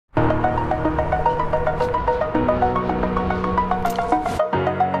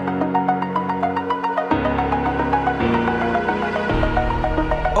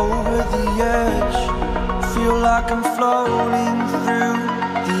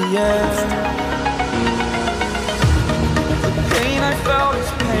yeah. The pain I felt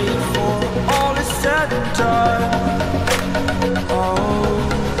is paid for, all is said and done. Oh,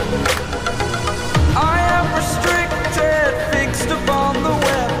 I am restricted, fixed upon the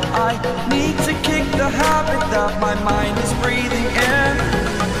web. I need to kick the habit that my mind is breathing in.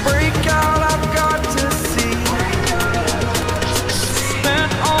 Break out, I've got to see.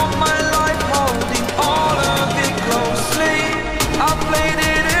 Spent all my life holding all of it closely. I played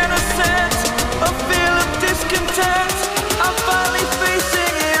it innocent, a feel of discontent. I'm finally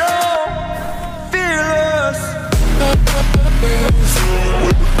facing it all, fearless.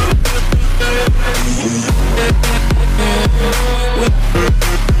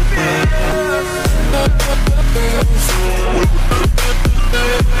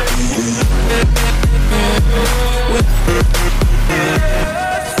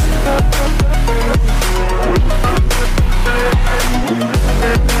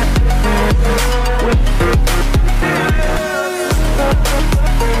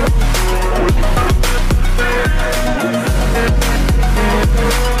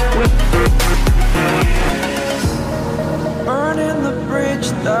 Burning the bridge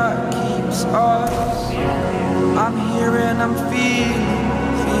that keeps us. I'm here and I'm feeling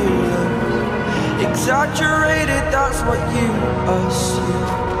exaggerated, that's what you assume.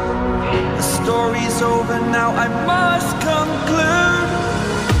 The story's over now, I must conclude.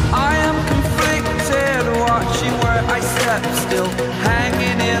 I am conflicted, watching where I step still,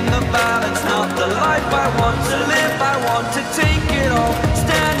 hanging in the balance. Not the life I want to live, I want to take it all.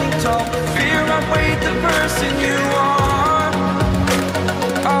 Standing tall, fear I weighed the person you are.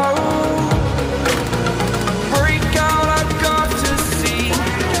 Oh, break out, I've got to see.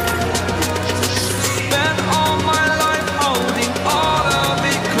 Spent all my life holding all of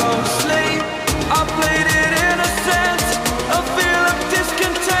it closely. I played it innocent, a feel of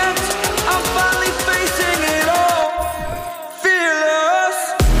discontent. I'm finally facing it all, fearless.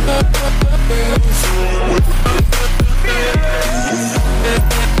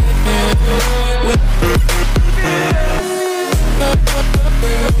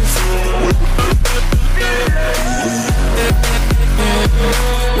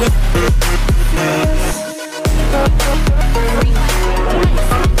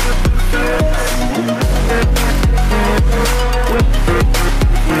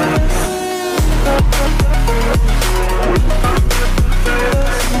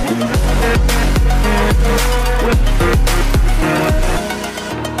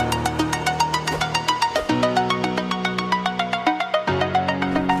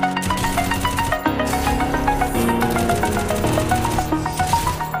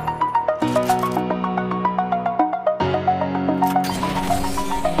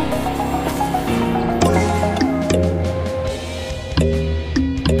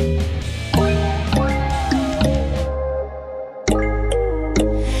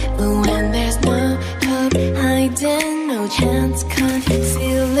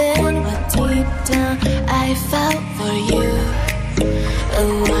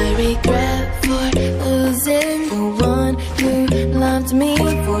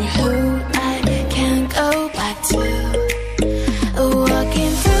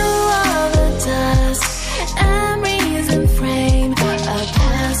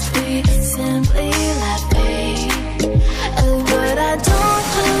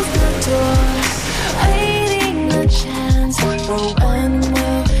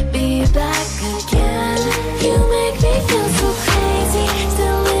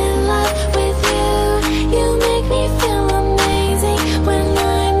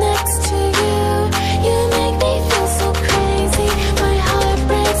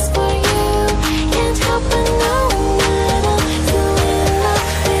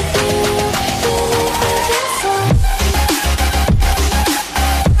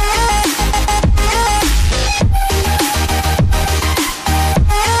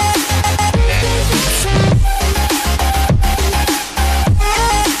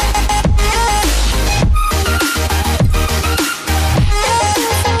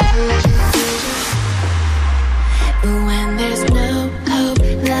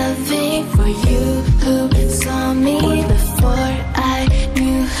 For you who saw me before I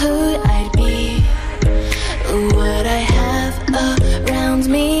knew who I'd be.